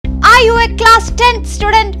Are you a class 10th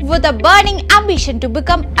student with a burning ambition to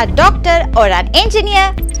become a doctor or an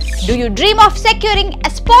engineer? Do you dream of securing a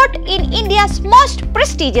spot in India's most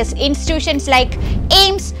prestigious institutions like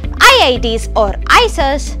AIIMS, IITs or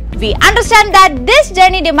IISers? We understand that this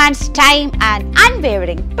journey demands time and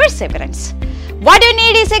unwavering perseverance. What you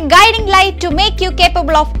need is a guiding light to make you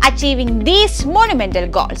capable of achieving these monumental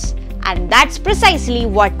goals. And that's precisely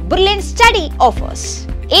what Brilliant Study offers.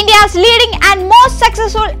 India's leading and most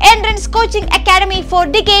successful entrance coaching academy for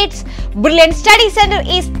decades, Brilliant Study Center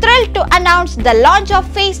is thrilled to announce the launch of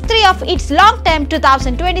Phase 3 of its long-term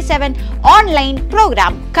 2027 online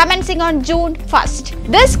program commencing on June 1st.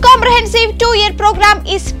 This comprehensive 2-year program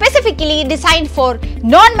is specifically designed for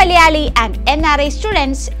non-Malayali and NRI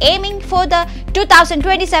students aiming for the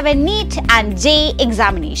 2027 NEET and JEE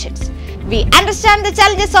examinations. We understand the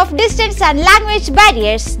challenges of distance and language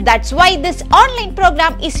barriers. That's why this online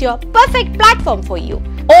program is your perfect platform for you.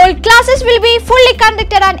 All classes will be fully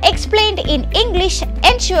conducted and explained in English,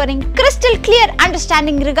 ensuring crystal clear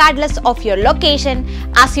understanding regardless of your location,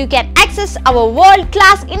 as you can access our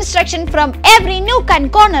world-class instruction from every nook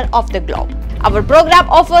and corner of the globe. Our program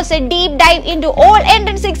offers a deep dive into all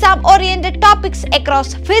entrance exam-oriented topics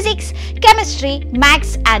across physics, chemistry,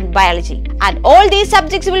 maths and biology. And all these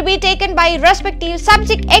subjects will be taken by respective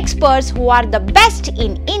subject experts who are the best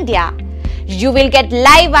in India. You will get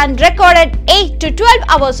live and recorded 8 to 12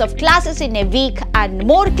 hours of classes in a week and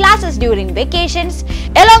more classes during vacations.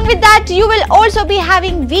 Along with that, you will also be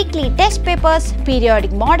having weekly test papers,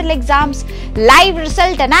 periodic model exams, live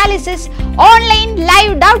result analysis, online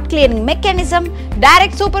live doubt clearing mechanism,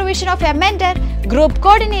 direct supervision of a mentor, group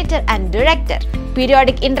coordinator and director,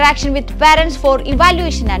 periodic interaction with parents for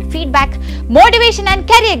evaluation and feedback, motivation and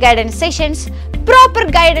career guidance sessions,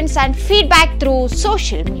 proper guidance and feedback through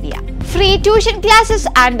social media, free tuition classes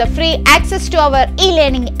and the free access to our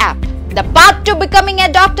e-learning app. The path to becoming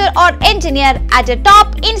a doctor or engineer at a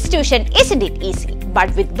top institution isn't it easy,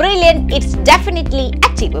 but with Brilliant it's definitely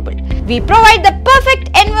achievable. We provide the perfect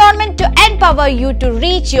environment to empower you to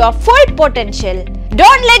reach your full potential.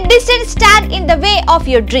 Don't let distance stand in the way of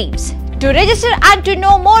your dreams. To register and to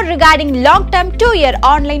know more regarding long-term 2-year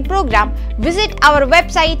online program, visit our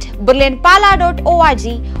website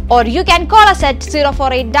brilliantpala.org or you can call us at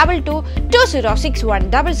 04822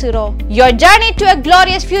 206100. Your journey to a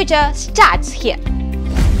glorious future starts here.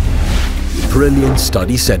 Brilliant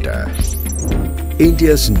Study Center,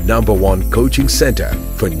 India's #1 coaching center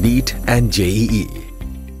for NEET and JEE.